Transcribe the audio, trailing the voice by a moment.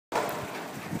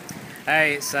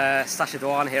Hey, it's Sacha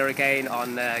Dhawan here again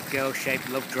on Girl Shaped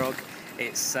Love Drug.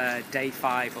 It's day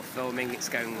 5 of filming. It's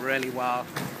going really well,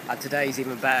 and today's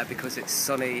even better because it's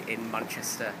sunny in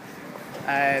Manchester.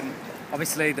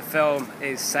 Obviously the film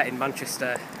is set in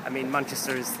Manchester. I mean,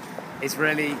 Manchester is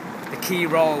really the key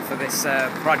role for this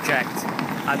project,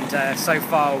 and so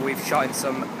far we've shot in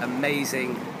some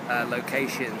amazing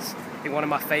locations. I think one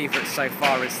of my favourites so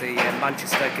far is the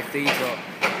Manchester Cathedral.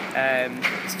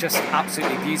 It's just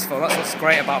absolutely beautiful. That's what's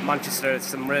great about Manchester. There's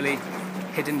some really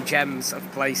hidden gems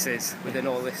of places within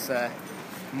all this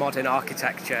modern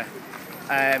architecture,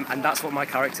 and that's what my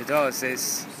character does,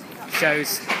 is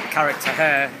shows the character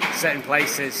her certain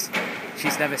places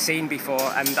she's never seen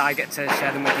before, and I get to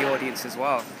share them with the audience as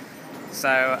well.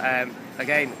 So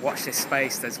again, watch this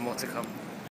space, there's more to come.